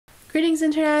Greetings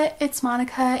Internet, it's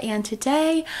Monica, and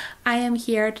today I am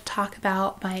here to talk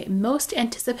about my most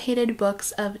anticipated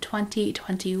books of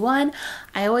 2021.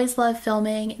 I always love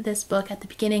filming this book at the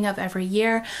beginning of every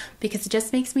year because it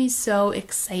just makes me so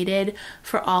excited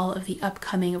for all of the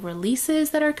upcoming releases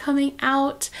that are coming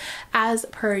out. As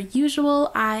per usual,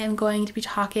 I am going to be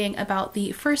talking about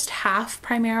the first half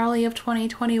primarily of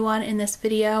 2021 in this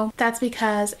video. That's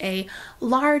because a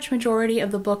large majority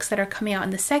of the books that are coming out in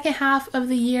the second half of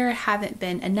the year haven't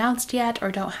been announced yet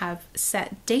or don't have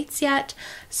set dates yet.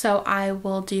 So I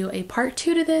will do a part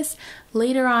 2 to this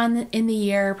later on in the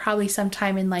year, probably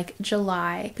sometime in like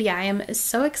July. But yeah, I am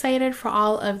so excited for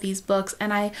all of these books,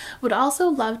 and I would also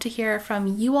love to hear from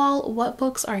you all. What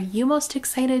books are you most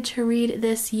excited to read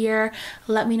this year?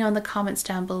 Let me know in the comments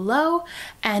down below.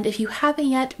 And if you haven't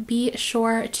yet, be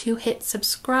sure to hit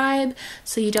subscribe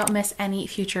so you don't miss any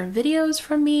future videos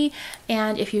from me.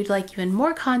 And if you'd like even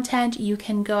more content, you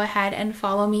can go ahead and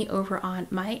follow me over on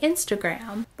my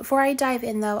Instagram. Before I dive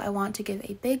in though, I want to give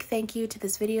a big thank you to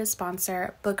this video's sponsor,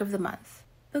 Book of the Month.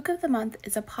 Book of the Month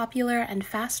is a popular and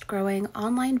fast-growing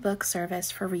online book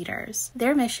service for readers.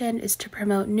 Their mission is to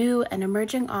promote new and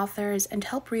emerging authors and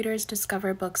help readers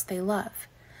discover books they love.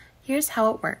 Here's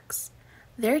how it works.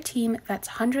 Their team vets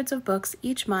hundreds of books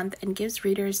each month and gives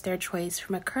readers their choice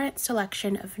from a current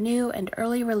selection of new and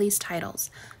early release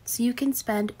titles, so you can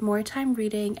spend more time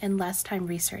reading and less time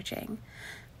researching.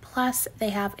 Plus,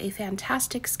 they have a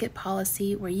fantastic skip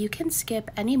policy where you can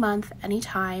skip any month,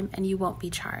 anytime, and you won't be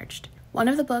charged. One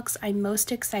of the books I'm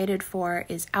most excited for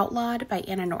is Outlawed by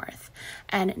Anna North,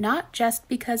 and not just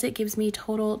because it gives me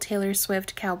total Taylor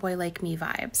Swift Cowboy Like Me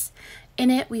vibes. In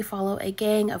it, we follow a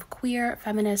gang of queer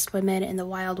feminist women in the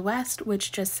Wild West,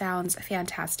 which just sounds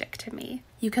fantastic to me.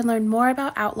 You can learn more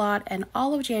about Outlawed and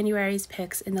all of January's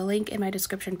picks in the link in my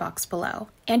description box below.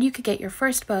 And you could get your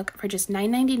first book for just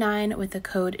 $9.99 with the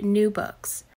code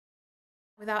NEWBOOKS.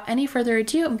 Without any further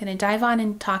ado, I'm going to dive on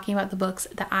into talking about the books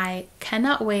that I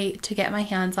cannot wait to get my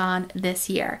hands on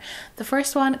this year. The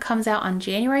first one comes out on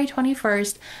January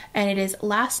 21st, and it is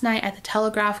Last Night at the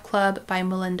Telegraph Club by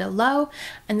Malinda Lo.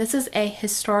 And this is a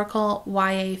historical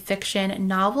YA fiction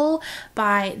novel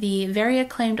by the very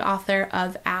acclaimed author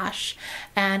of Ash.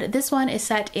 And this one is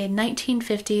set in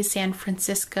 1950s San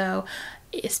Francisco,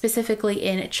 specifically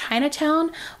in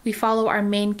Chinatown. We follow our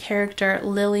main character,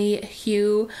 Lily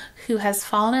Hugh, who has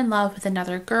fallen in love with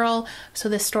another girl. So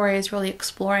this story is really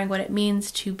exploring what it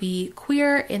means to be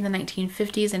queer in the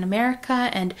 1950s in America,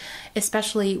 and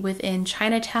especially within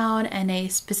Chinatown and a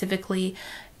specifically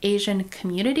Asian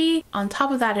community. On top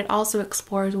of that, it also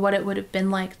explores what it would have been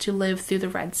like to live through the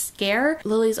Red Scare.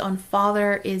 Lily's own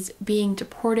father is being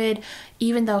deported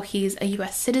even though he's a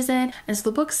US citizen, and so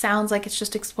the book sounds like it's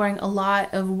just exploring a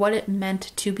lot of what it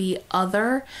meant to be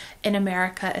other in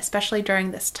America, especially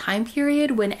during this time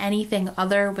period when anything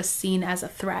other was seen as a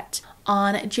threat.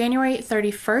 On January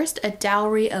 31st, A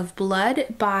Dowry of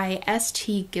Blood by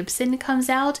S.T. Gibson comes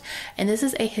out, and this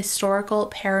is a historical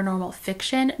paranormal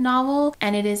fiction novel,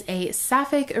 and it is a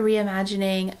sapphic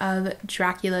reimagining of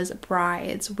Dracula's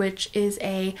Brides, which is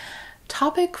a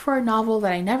topic for a novel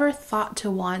that I never thought to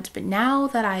want, but now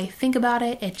that I think about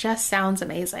it, it just sounds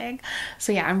amazing.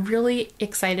 So yeah, I'm really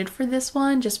excited for this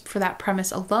one just for that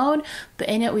premise alone. But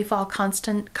in it we follow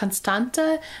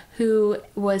Constanta, who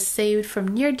was saved from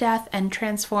near death and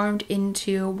transformed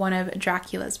into one of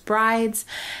Dracula's brides,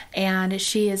 and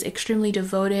she is extremely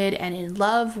devoted and in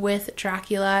love with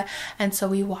Dracula, and so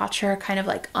we watch her kind of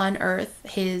like unearth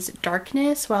his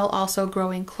darkness while also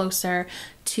growing closer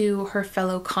to her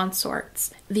fellow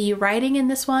consorts. The writing in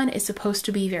this one is supposed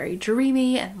to be very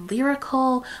dreamy and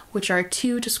lyrical, which are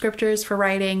two descriptors for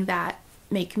writing that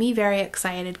make me very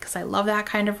excited because I love that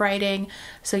kind of writing.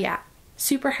 So yeah,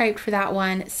 super hyped for that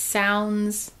one.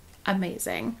 Sounds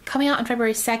amazing. Coming out on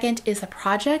February 2nd is The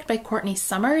Project by Courtney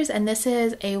Summers, and this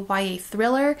is a YA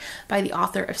thriller by the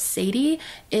author of Sadie.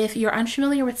 If you're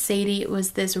unfamiliar with Sadie, it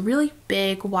was this really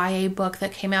big YA book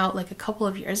that came out like a couple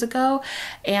of years ago,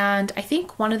 and I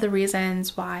think one of the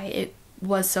reasons why it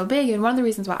was so big, and one of the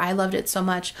reasons why I loved it so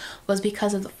much, was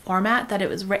because of the format that it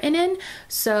was written in,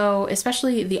 so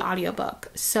especially the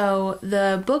audiobook. So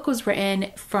the book was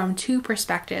written from two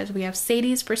perspectives. We have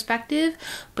Sadie's perspective,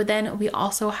 but then we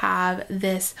also have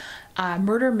this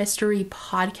murder mystery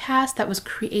podcast that was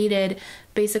created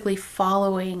basically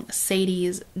following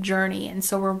Sadie's journey, and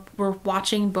so we're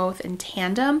watching both in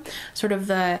tandem, sort of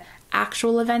the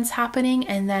actual events happening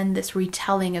and then this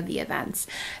retelling of the events.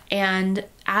 And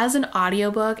as an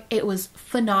audiobook, it was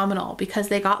phenomenal because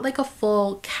they got like a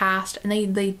full cast and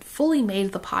they fully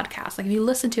made the podcast. Like if you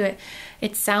listen to it,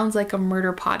 it sounds like a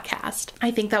murder podcast.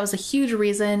 I think that was a huge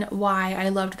reason why I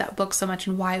loved that book so much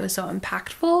and why it was so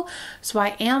impactful. So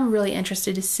I am really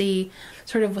interested to see,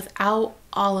 sort of without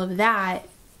all of that,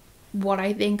 what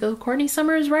I think of Courtney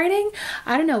Summers' writing.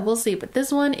 I don't know, we'll see. But this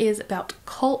one is about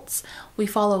cults. We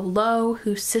follow Lo,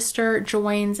 whose sister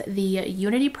joins the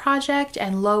Unity Project,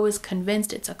 and Lo is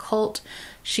convinced it's a cult.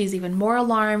 She's even more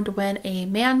alarmed when a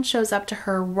man shows up to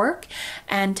her work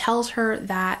and tells her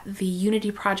that the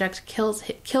Unity Project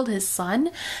killed his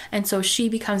son, and so she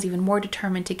becomes even more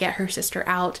determined to get her sister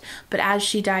out. But as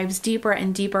she dives deeper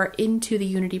and deeper into the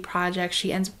Unity Project,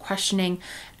 she ends up questioning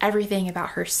everything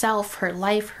about herself, her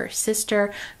life, her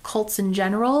sister, cults in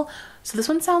general. So this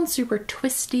one sounds super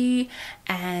twisty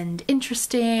and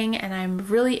interesting, and I'm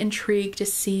really intrigued to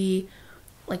see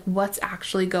like what's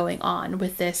actually going on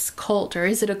with this cult, or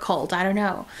is it a cult? I don't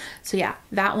know. So yeah,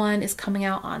 that one is coming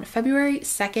out on February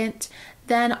 2nd.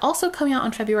 Then also coming out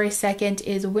on February 2nd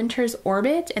is Winter's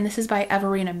Orbit, and this is by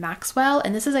Everina Maxwell,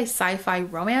 and this is a sci-fi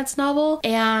romance novel.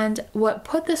 And what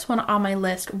put this one on my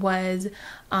list was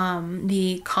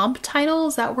the comp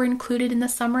titles that were included in the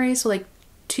summary. So like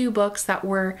 2 books that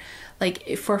were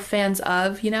like for fans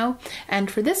of, you know. And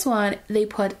for this one, they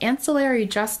put Ancillary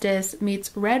Justice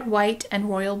meets Red, White, and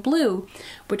Royal Blue,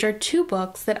 which are 2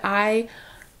 books that I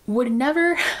would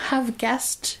never have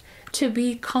guessed to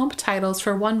be comp titles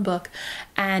for one book,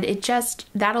 and it just,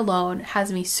 that alone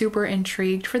has me super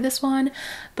intrigued for this one.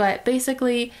 But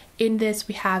basically in this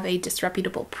we have a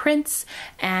disreputable prince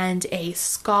and a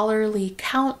scholarly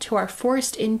count who are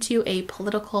forced into a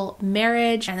political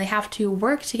marriage, and they have to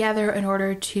work together in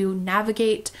order to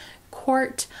navigate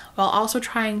court while also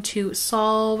trying to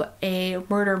solve a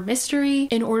murder mystery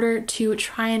in order to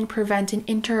try and prevent an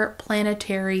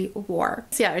interplanetary war.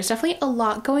 So yeah, there's definitely a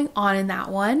lot going on in that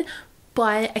one,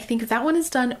 but I think if that one is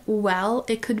done well,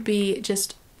 it could be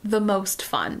just the most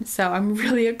fun. So I'm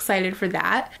really excited for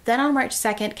that. Then on March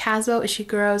 2nd, Kazuo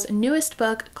Ishiguro's newest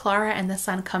book, Clara and the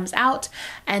Sun, comes out,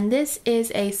 and this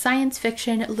is a science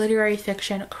fiction, literary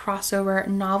fiction crossover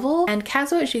novel. And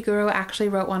Kazuo Ishiguro actually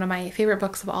wrote one of my favorite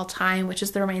books of all time, which is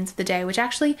The Remains of the Day, which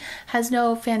actually has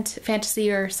no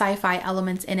fantasy or sci-fi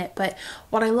elements in it. But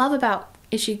what I love about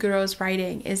Ishiguro's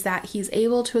writing is that he's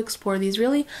able to explore these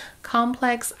really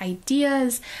complex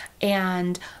ideas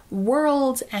and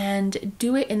worlds and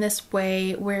do it in this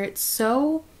way where it's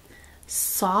so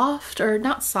soft, or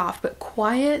not soft, but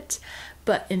quiet,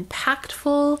 but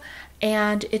impactful.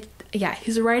 And yeah,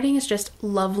 his writing is just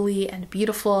lovely and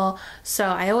beautiful. So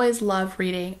I always love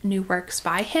reading new works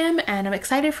by him, and I'm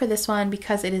excited for this one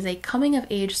because it is a coming of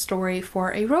age story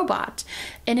for a robot.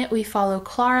 In it we follow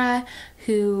Clara,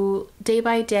 who day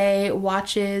by day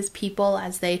watches people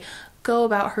as they go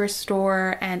about her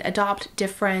store and adopt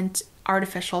different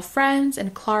artificial friends,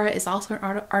 and Clara is also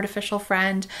an artificial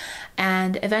friend,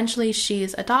 and eventually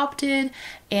she's adopted,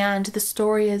 and the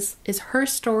story is her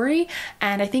story.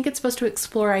 And I think it's supposed to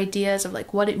explore ideas of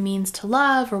like what it means to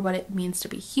love or what it means to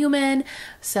be human.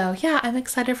 So yeah, I'm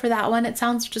excited for that one. It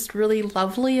sounds just really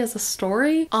lovely as a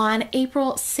story. On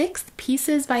April 6th,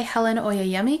 Pieces by Helen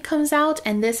Oyeyemi comes out,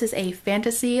 and this is a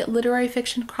fantasy literary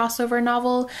fiction crossover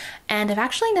novel, and I've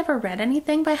actually never read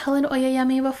anything by Helen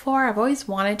Oyeyemi before. I've always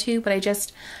wanted to, but I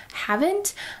just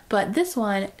haven't. But this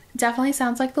one definitely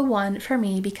sounds like the one for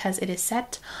me because it is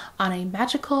set on a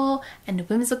magical and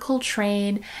whimsical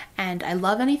train, and I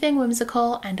love anything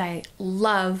whimsical, and I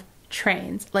love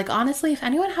trains. Like honestly, if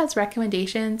anyone has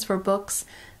recommendations for books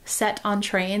set on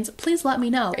trains, please let me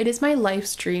know. It is my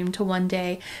life's dream to one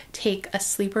day take a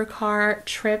sleeper car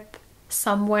trip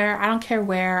somewhere. I don't care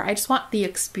where. I just want the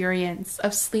experience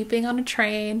of sleeping on a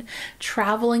train,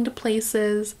 traveling to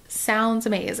places. Sounds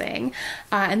amazing.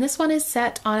 And this one is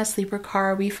set on a sleeper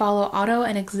car. We follow Otto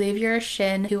and Xavier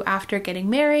Shin, who after getting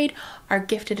married are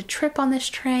gifted a trip on this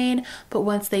train, but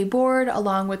once they board,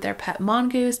 along with their pet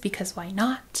mongoose, because why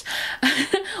not?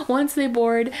 Once they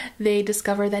board, they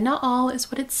discover that not all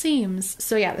is what it seems.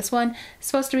 So yeah, this one is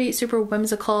supposed to be super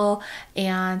whimsical,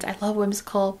 and I love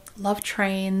whimsical, love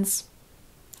trains.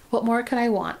 What more could I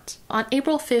want? On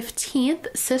April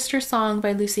 15th, Sister Song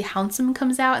by Lucy Hounsome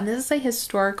comes out, and this is a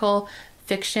historical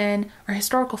fiction or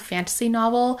historical fantasy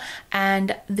novel,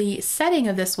 and the setting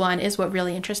of this one is what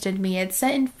really interested me. It's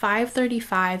set in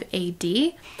 535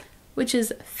 AD, which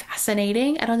is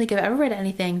fascinating. I don't think I've ever read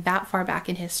anything that far back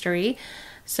in history,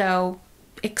 so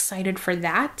excited for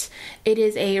that. It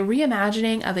is a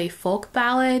reimagining of a folk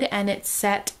ballad, and it's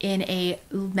set in a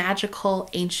magical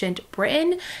ancient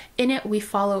Britain. In it, we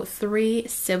follow 3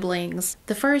 siblings.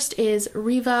 The first is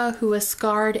Riva, who was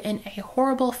scarred in a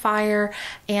horrible fire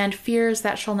and fears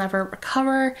that she'll never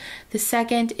recover. The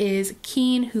second is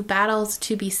Keen, who battles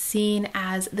to be seen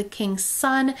as the king's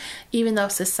son, even though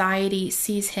society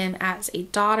sees him as a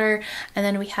daughter. And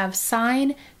then we have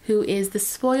Sign, who is the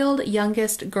spoiled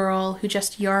youngest girl who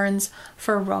just yearns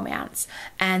for romance.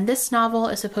 And this novel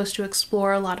is supposed to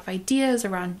explore a lot of ideas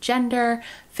around gender,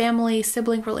 family,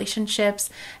 sibling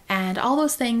relationships, and all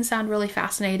those things sound really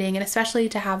fascinating, and especially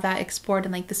to have that explored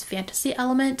in like this fantasy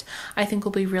element, I think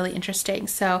will be really interesting.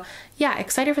 So yeah,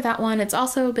 excited for that one. It's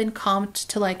also been comped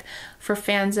to like for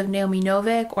fans of Naomi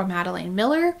Novik or Madeline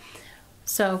Miller.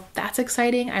 So that's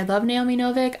exciting. I love Naomi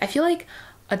Novik. I feel like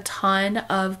a ton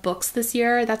of books this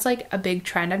year, that's like a big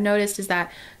trend I've noticed, is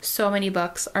that so many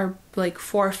books are like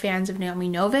for fans of Naomi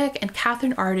Novik, and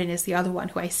Catherine Arden is the other one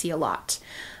who I see a lot.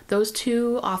 Those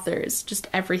 2 authors, just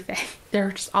everything.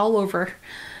 They're just all over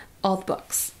all the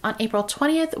books. On April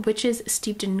 20th, Witches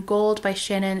Steeped in Gold by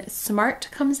Shannon Smart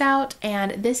comes out,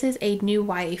 and this is a new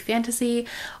YA fantasy.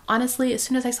 Honestly, as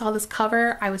soon as I saw this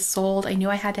cover, I was sold. I knew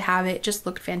I had to have it. It just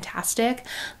looked fantastic.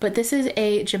 But this is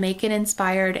a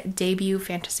Jamaican-inspired debut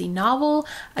fantasy novel.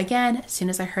 Again, as soon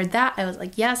as I heard that, I was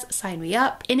like, yes, sign me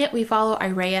up. In it, we follow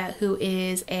Irea, who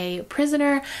is a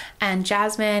prisoner, and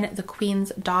Jasmine, the queen's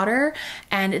daughter,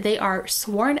 and they are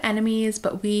sworn enemies,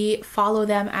 but we follow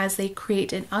them as they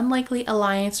create an unlikely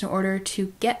alliance in order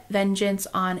to get vengeance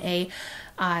on a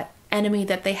enemy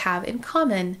that they have in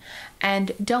common.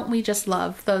 And don't we just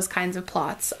love those kinds of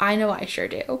plots? I know I sure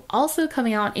do. Also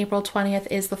coming out on April 20th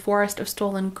is The Forest of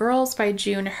Stolen Girls by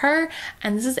June Her,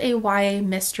 and this is a YA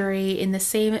mystery in the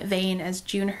same vein as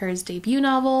June Her's debut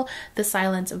novel, The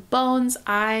Silence of Bones.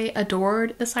 I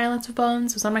adored The Silence of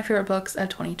Bones. It was one of my favorite books of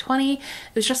 2020. It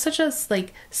was just such a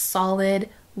like solid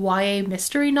YA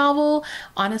mystery novel.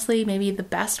 Honestly, maybe the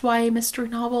best YA mystery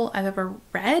novel I've ever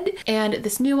read. And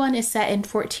this new one is set in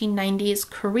 1490s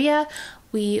Korea.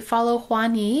 We follow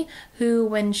Hwani, who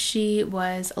when she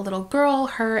was a little girl,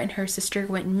 her and her sister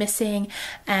went missing,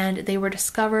 and they were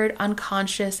discovered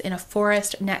unconscious in a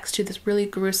forest next to this really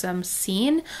gruesome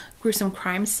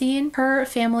crime scene. Her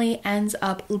family ends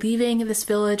up leaving this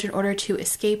village in order to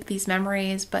escape these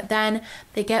memories, but then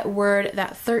they get word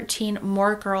that 13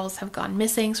 more girls have gone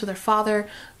missing, so their father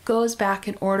goes back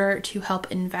in order to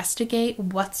help investigate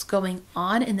what's going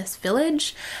on in this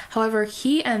village. However,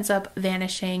 he ends up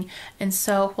vanishing, and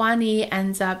so Hwani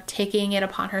ends up taking it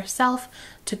upon herself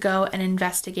to go and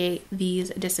investigate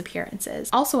these disappearances.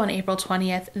 Also on April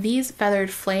 20th, These Feathered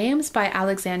Flames by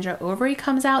Alexandra Overy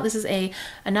comes out. This is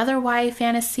another YA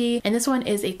fantasy, and this one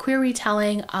is a queer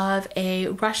retelling of a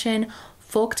Russian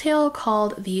folktale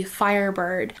called The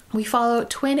Firebird. We follow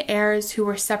twin heirs who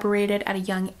were separated at a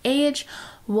young age.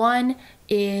 One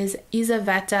is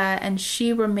Izaveta, and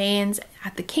she remains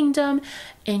at the kingdom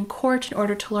in court in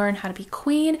order to learn how to be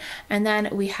queen. And then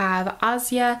we have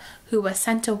Asya, who was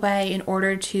sent away in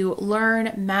order to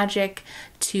learn magic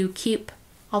to keep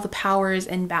all the powers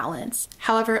in balance.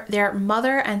 However, their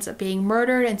mother ends up being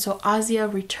murdered, and so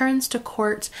Asya returns to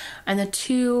court, and the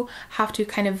two have to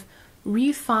kind of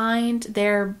re-find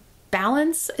their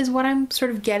balance, is what I'm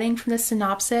sort of getting from the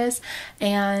synopsis,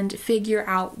 and figure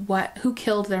out who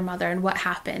killed their mother and what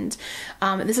happened.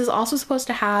 This is also supposed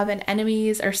to have an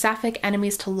enemies or sapphic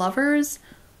enemies to lovers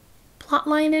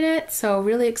plotline in it, so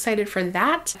really excited for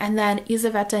that. And then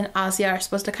Izaveta and Asya are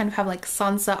supposed to kind of have like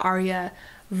Sansa Arya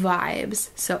vibes,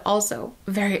 so also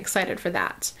very excited for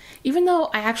that, even though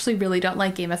I actually really don't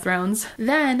like Game of Thrones.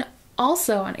 Then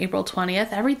also on April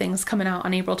 20th, everything's coming out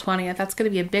on April 20th. That's going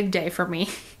to be a big day for me.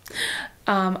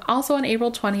 Also on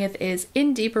April 20th is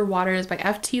In Deeper Waters by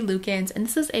F.T. Lukens, and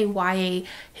this is a YA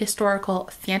historical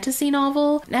fantasy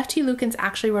novel. And F.T. Lukens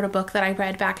actually wrote a book that I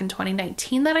read back in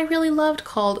 2019 that I really loved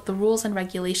called The Rules and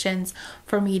Regulations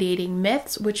for Mediating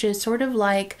Myths, which is sort of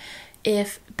like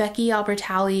if Becky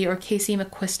Albertalli or Casey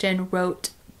McQuiston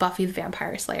wrote Buffy the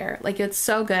Vampire Slayer. Like, it's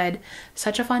so good,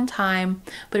 such a fun time,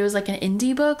 but it was like an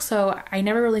indie book, so I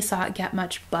never really saw it get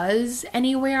much buzz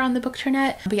anywhere on the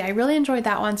bookternet. But yeah, I really enjoyed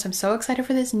that one, so I'm so excited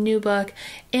for this new book.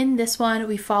 In this one,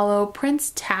 we follow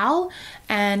Prince Tal,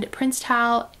 and Prince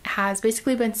Tal has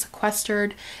basically been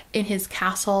sequestered in his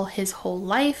castle his whole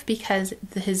life because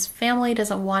his family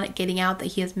doesn't want it getting out that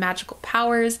he has magical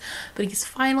powers, but he's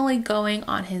finally going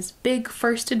on his big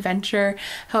first adventure.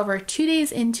 However, 2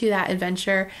 days into that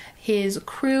adventure, his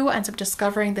crew ends up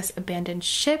discovering this abandoned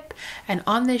ship, and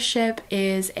on this ship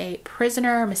is a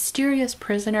prisoner, a mysterious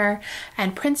prisoner,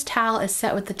 and Prince Tal is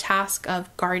set with the task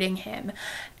of guarding him.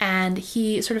 And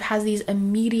he sort of has these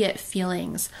immediate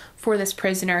feelings for this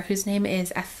prisoner, whose name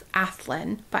is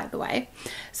Athlin, by the way.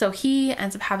 So he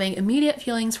ends up having immediate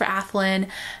feelings for Athlin,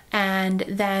 and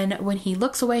then when he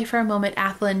looks away for a moment,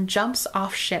 Athlin jumps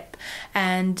off ship,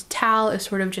 and Tal is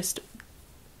sort of just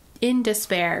in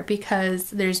despair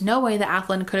because there's no way that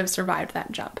Athlin could have survived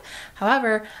that jump.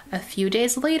 However, a few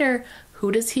days later,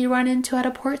 who does he run into at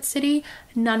a port city?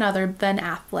 None other than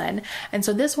Athlin. And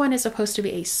so this one is supposed to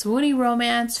be a swoony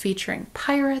romance featuring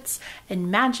pirates and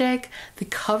magic. The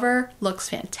cover looks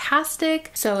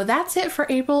fantastic. So that's it for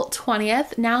April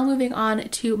 20th. Now moving on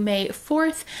to May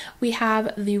 4th, we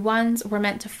have The Ones We're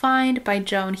Meant to Find by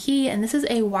Joan He, and this is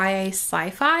a YA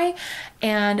sci-fi,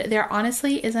 and there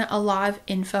honestly isn't a lot of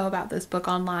info about this book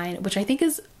online, which I think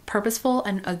is purposeful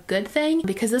and a good thing,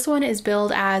 because this one is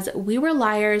billed as "We were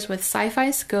liars with sci-fi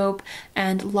scope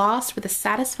and lost with a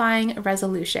satisfying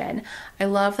resolution." I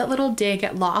love that little dig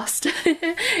at Lost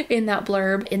in that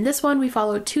blurb. In this one, we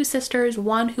follow two sisters,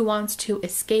 one who wants to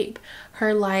escape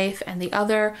her life and the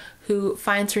other who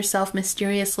finds herself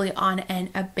mysteriously on an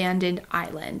abandoned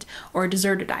island or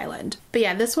deserted island. But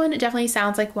yeah, this one definitely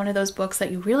sounds like one of those books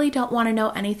that you really don't want to know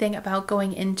anything about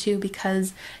going into,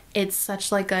 because it's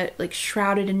such like a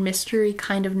shrouded in mystery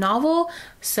kind of novel.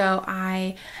 So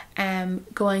I am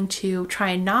going to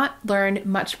try and not learn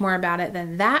much more about it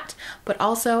than that, but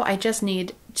also I just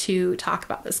need to talk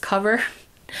about this cover.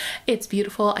 It's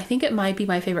beautiful. I think it might be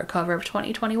my favorite cover of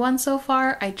 2021 so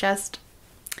far.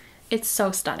 It's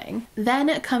so stunning.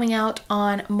 Then coming out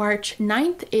on March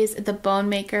 9th is The Bone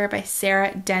Maker by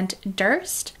Sarah Dent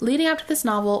Durst. Leading up to this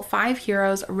novel, 5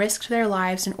 heroes risked their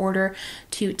lives in order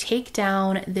to take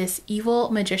down this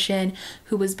evil magician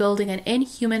who was building an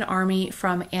inhuman army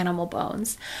from animal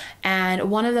bones. And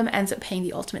one of them ends up paying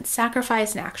the ultimate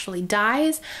sacrifice and actually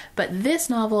dies. But this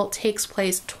novel takes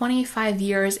place 25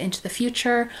 years into the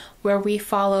future, where we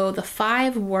follow the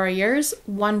 5 warriors,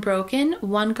 one broken,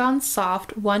 one gone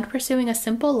soft, one pursuing a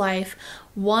simple life,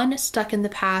 one stuck in the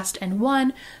past, and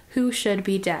one who should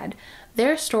be dead.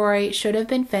 Their story should have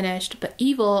been finished, but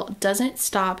evil doesn't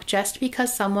stop just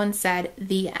because someone said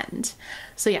the end.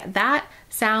 So yeah, that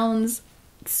sounds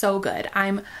so good.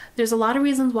 There's a lot of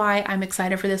reasons why I'm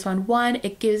excited for this one. One,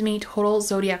 it gives me total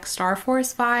Zodiac Star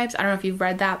Force vibes. I don't know if you've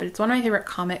read that, but it's one of my favorite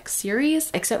comic series,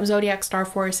 except Zodiac Star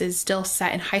Force is still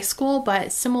set in high school,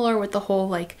 but similar with the whole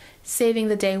like saving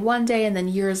the day one day and then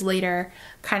years later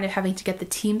kind of having to get the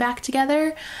team back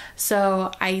together.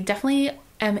 So I definitely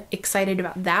am excited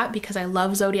about that because I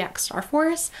love Zodiac Star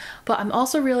Force, but I'm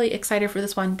also really excited for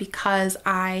this one because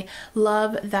I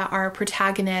love that our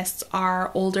protagonists are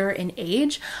older in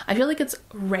age. I feel like it's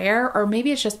rare, or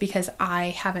maybe it's just because I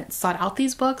haven't sought out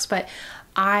these books, but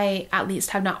I at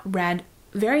least have not read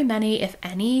very many, if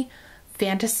any,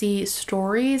 fantasy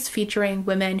stories featuring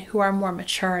women who are more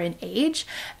mature in age,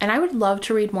 and I would love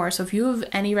to read more. So if you have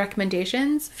any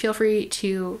recommendations, feel free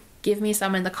to give me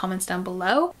some in the comments down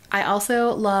below. I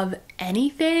also love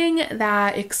anything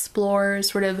that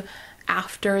explores sort of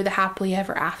after the happily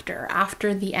ever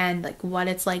after the end, like what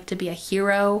it's like to be a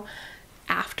hero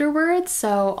afterwards.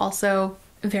 So also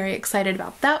very excited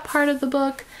about that part of the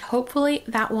book. Hopefully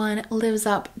that one lives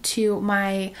up to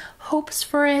my hopes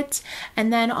for it.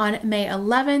 And then on May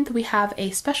 11th, we have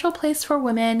A Special Place for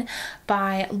Women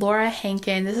by Laura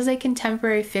Hankin. This is a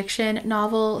contemporary fiction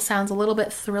novel, sounds a little bit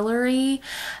thrillery.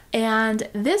 And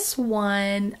this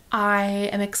one I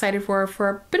am excited for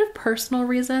a bit of personal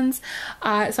reasons.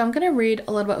 So I'm going to read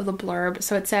a little bit of the blurb.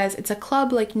 So it says, "It's a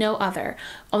club like no other.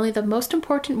 Only the most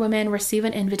important women receive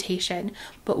an invitation.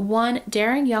 But one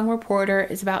daring young reporter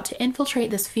is about to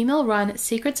infiltrate this female-run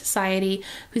secret society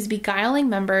whose beguiling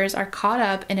members are caught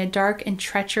up in a dark and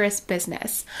treacherous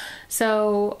business."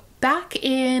 So back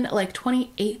in like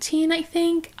 2018, I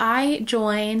think, I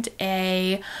joined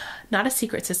not a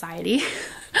secret society.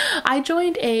 I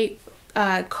joined a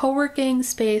co-working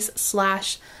space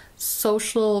 /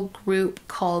 social group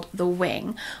called The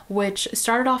Wing, which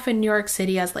started off in New York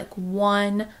City as like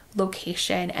one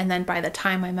location, and then by the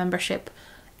time my membership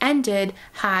ended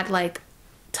had like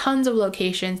tons of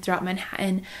locations throughout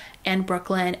Manhattan and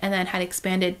Brooklyn, and then had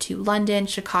expanded to London,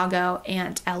 Chicago,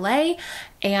 and LA.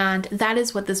 And that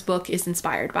is what this book is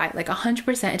inspired by, like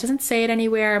 100%. It doesn't say it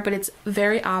anywhere, but it's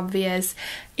very obvious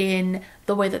in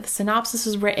the way that the synopsis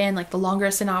is written, like the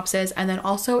longer synopsis, and then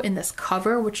also in this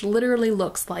cover, which literally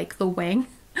looks like The Wing.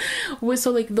 So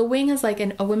like The Wing is like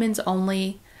a women's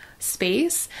only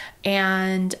space,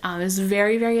 and it's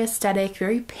very, very aesthetic,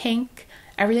 very pink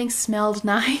Everything smelled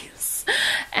nice.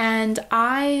 And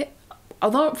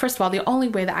although, first of all, the only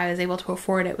way that I was able to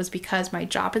afford it was because my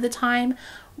job at the time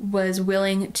was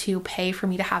willing to pay for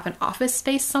me to have an office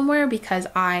space somewhere, because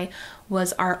I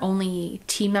was our only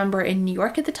team member in New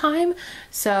York at the time.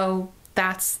 So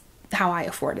that's how I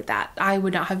afforded that. I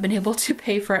would not have been able to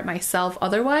pay for it myself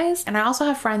otherwise. And I also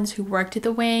have friends who worked at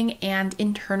the Wing, and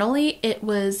internally it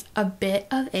was a bit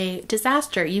of a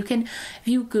disaster. You can, if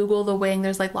you Google the Wing,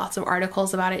 there's like lots of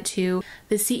articles about it too.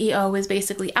 The CEO was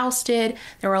basically ousted.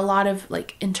 There were a lot of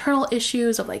like internal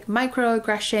issues of like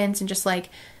microaggressions and just like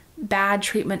bad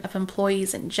treatment of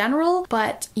employees in general.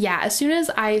 But yeah, as soon as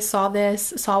I saw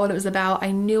what it was about,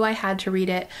 I knew I had to read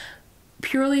it,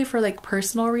 purely for like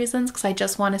personal reasons, because I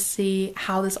just want to see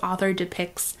how this author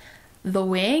depicts the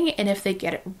Wing and if they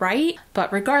get it right.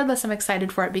 But regardless, I'm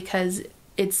excited for it because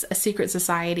it's a secret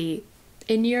society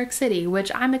in New York City,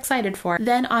 which I'm excited for.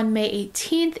 Then on May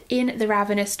 18th, In the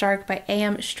Ravenous Dark by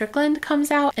A.M. Strickland comes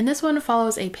out, and this one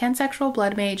follows a pansexual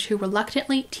blood mage who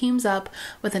reluctantly teams up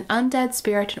with an undead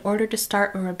spirit in order to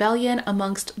start a rebellion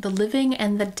amongst the living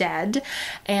and the dead.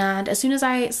 And as soon as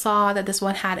I saw that this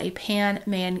one had a pan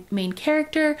main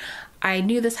character, I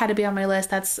knew this had to be on my list.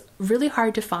 That's really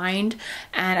hard to find,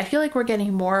 and I feel like we're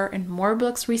getting more and more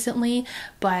books recently,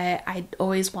 but I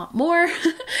always want more.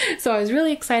 So I was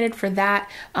really excited for that.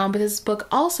 But this book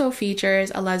also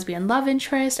features a lesbian love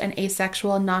interest, an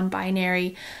asexual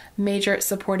non-binary major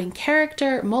supporting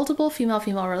character, multiple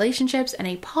female-female relationships, and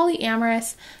a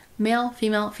polyamorous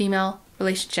male-female-female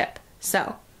relationship.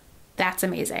 So that's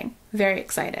amazing. Very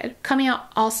excited. Coming out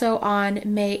also on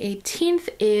May 18th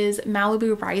is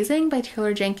Malibu Rising by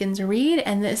Taylor Jenkins Reid,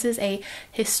 and this is a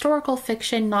historical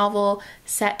fiction novel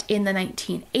set in the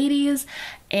 1980s.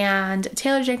 And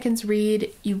Taylor Jenkins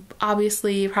Reid, you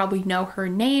obviously probably know her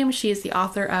name. She is the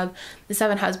author of The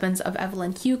Seven Husbands of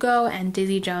Evelyn Hugo and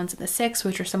Daisy Jones and the Six,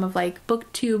 which are some of like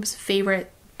BookTube's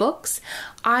favorite books.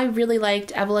 I really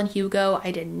liked Evelyn Hugo.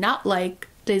 I did not like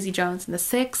Daisy Jones and the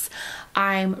Six.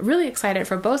 I'm really excited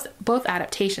for both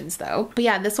adaptations though. But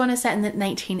yeah, this one is set in the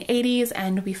 1980s,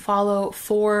 and we follow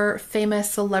 4 famous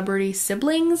celebrity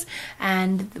siblings,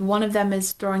 and one of them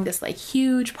is throwing this like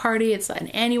huge party. It's an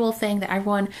annual thing that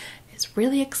everyone is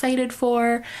really excited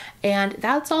for, and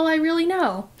that's all I really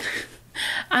know.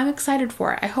 I'm excited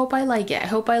for it. I hope I like it. I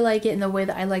hope I like it in the way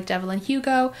that I liked Evelyn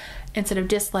Hugo, instead of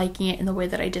disliking it in the way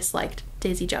that I disliked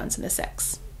Daisy Jones and the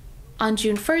Six. On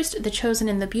June 1st, The Chosen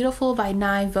and the Beautiful by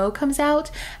Nai Vo comes out,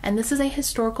 and this is a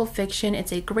historical fiction.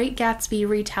 It's a Great Gatsby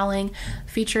retelling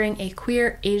featuring a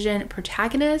queer Asian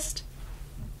protagonist.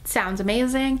 Sounds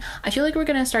amazing. I feel like we're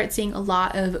going to start seeing a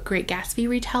lot of Great Gatsby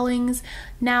retellings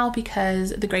now,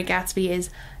 because The Great Gatsby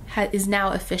is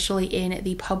now officially in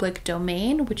the public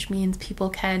domain, which means people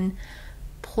can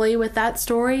play with that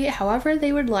story however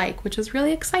they would like, which is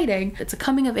really exciting. It's a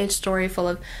coming of age story full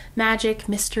of magic,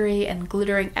 mystery, and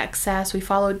glittering excess. We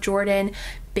follow Jordan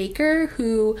Baker,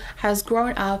 who has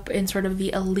grown up in sort of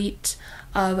the elite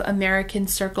of American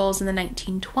circles in the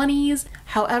 1920s.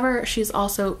 However, she's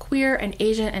also queer and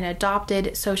Asian and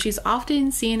adopted, so she's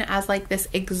often seen as like this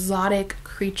exotic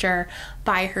creature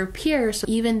by her peers. So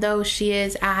even though she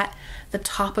is at the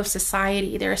top of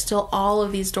society, there are still all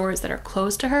of these doors that are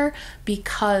closed to her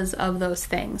because of those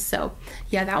things. So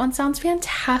yeah, that one sounds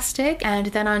fantastic. And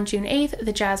then on June 8th,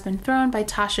 The Jasmine Throne by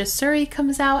Tasha Suri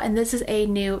comes out, and this is a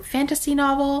new fantasy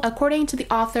novel. According to the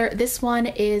author, this one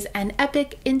is an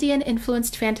epic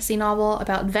Indian-influenced fantasy novel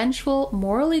about vengeful,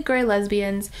 morally gray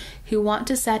lesbians who want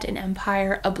to set an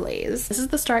empire ablaze. This is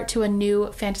the start to a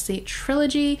new fantasy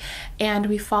trilogy, and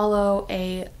we follow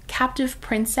a captive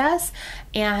princess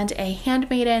and a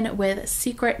handmaiden with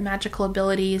secret magical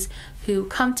abilities who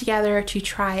come together to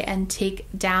try and take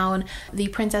down the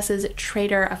princess's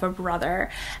traitor of a brother.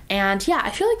 And yeah, I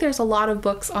feel like there's a lot of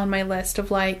books on my list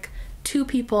of like 2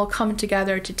 people come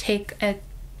together to take an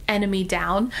enemy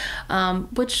down,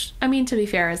 which, I mean, to be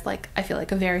fair, is like, I feel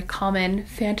like a very common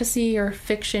fantasy or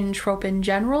fiction trope in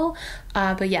general.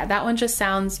 But yeah, that one just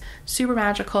sounds super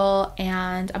magical,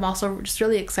 and I'm also just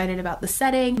really excited about the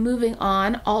setting. Moving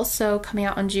on, also coming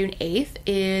out on June 8th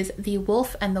is The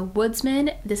Wolf and the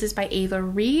Woodsman. This is by Ava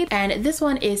Reed, and this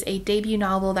one is a debut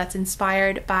novel that's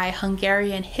inspired by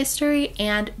Hungarian history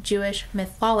and Jewish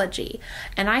mythology.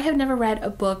 And I have never read a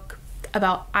book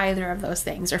about either of those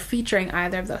things or featuring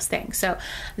either of those things. So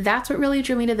that's what really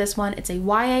drew me to this one. It's a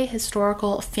YA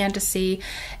historical fantasy,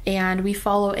 and we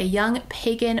follow a young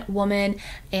pagan woman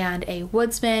and a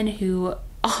woodsman who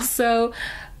also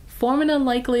form an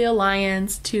unlikely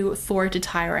alliance to thwart a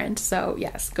tyrant. So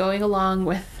yes, going along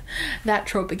with that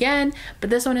trope again, but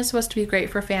this one is supposed to be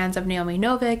great for fans of Naomi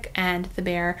Novik and The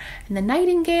Bear and the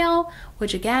Nightingale,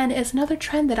 which again is another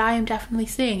trend that I am definitely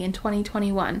seeing in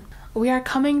 2021. We are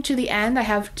coming to the end. I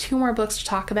have 2 more books to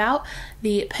talk about.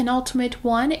 The penultimate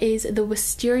one is The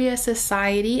Wisteria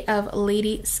Society of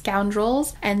Lady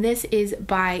Scoundrels, and this is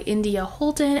by India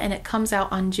Holton, and it comes out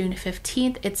on June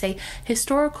 15th. It's a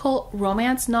historical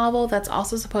romance novel that's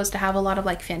also supposed to have a lot of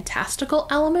like fantastical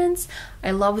elements.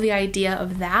 I love the idea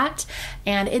of that.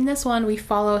 And in this one, we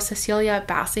follow Cecilia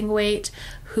Bassingthwaighte,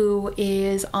 who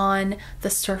is on the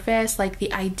surface like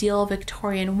the ideal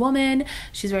Victorian woman.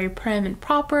 She's very prim and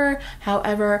proper.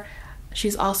 However,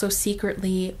 she's also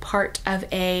secretly part of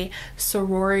a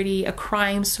sorority, a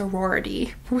crime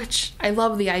sorority, which I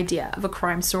love the idea of a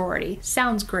crime sorority.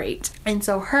 Sounds great. And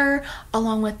so her,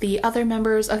 along with the other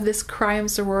members of this crime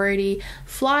sorority,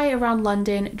 fly around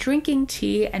London drinking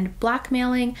tea and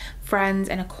blackmailing friends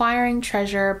and acquiring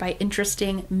treasure by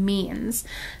interesting means.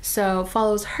 So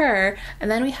follows her, and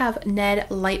then we have Ned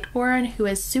Lightbourne, who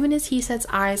as soon as he sets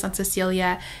eyes on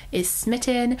Cecilia is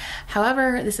smitten.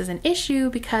 However, this is an issue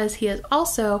because he is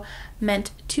also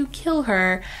meant to kill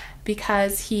her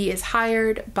because he is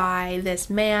hired by this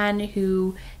man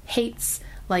who hates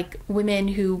like women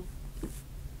who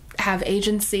have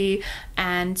agency.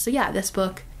 And so yeah, this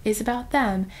book is about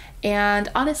them, and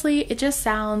honestly it just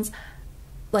sounds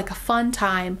like a fun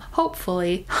time.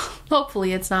 Hopefully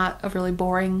it's not a really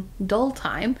boring, dull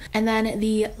time. And then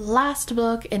the last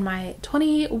book in my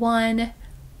 21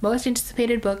 most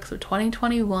anticipated books of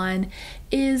 2021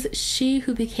 is She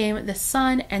Who Became the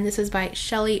Sun, and this is by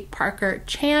Shelley Parker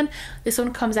Chan. This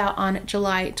one comes out on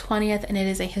July 20th, and it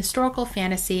is a historical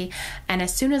fantasy. And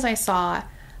as soon as I saw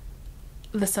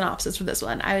the synopsis for this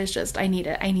one, I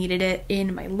needed it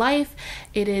in my life.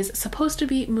 It is supposed to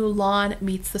be Mulan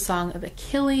meets the Song of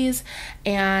Achilles,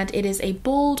 and it is a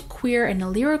bold, queer,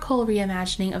 and lyrical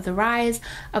reimagining of the rise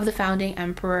of the founding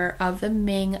emperor of the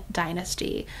Ming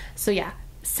Dynasty. So yeah,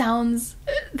 sounds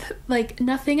like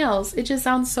nothing else. It just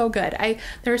sounds so good.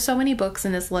 There are so many books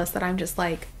in this list that I'm just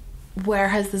like, where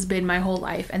has this been my whole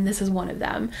life? And this is one of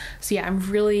them. So yeah, I'm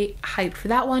really hyped for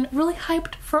that one. Really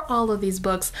hyped for all of these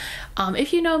books.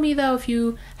 If you know me though, if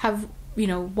you have,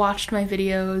 watched my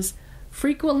videos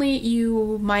frequently,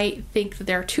 you might think that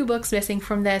there are 2 books missing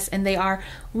from this, and they are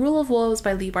Rule of Wolves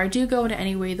by Leigh Bardugo and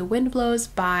Any Way the Wind Blows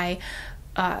by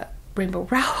Rainbow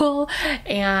Rowell.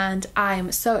 And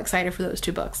I'm so excited for those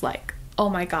 2 books. Like, oh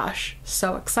my gosh,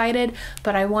 so excited.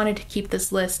 But I wanted to keep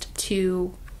this list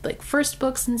to like first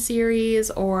books in series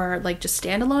or like just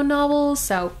standalone novels,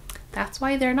 so that's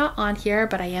why they're not on here,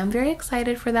 but I am very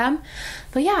excited for them.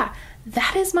 But yeah,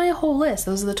 that is my whole list.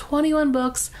 Those are the 21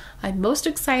 books I'm most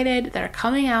excited that are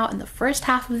coming out in the first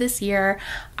half of this year.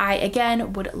 I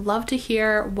again would love to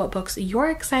hear what books you're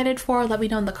excited for. Let me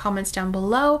know in the comments down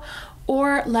below,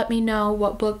 or let me know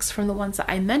what books from the ones that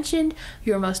I mentioned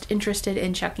you're most interested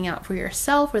in checking out for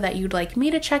yourself, or that you'd like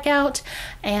me to check out.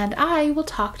 And I will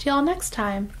talk to y'all next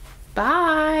time.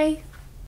 Bye!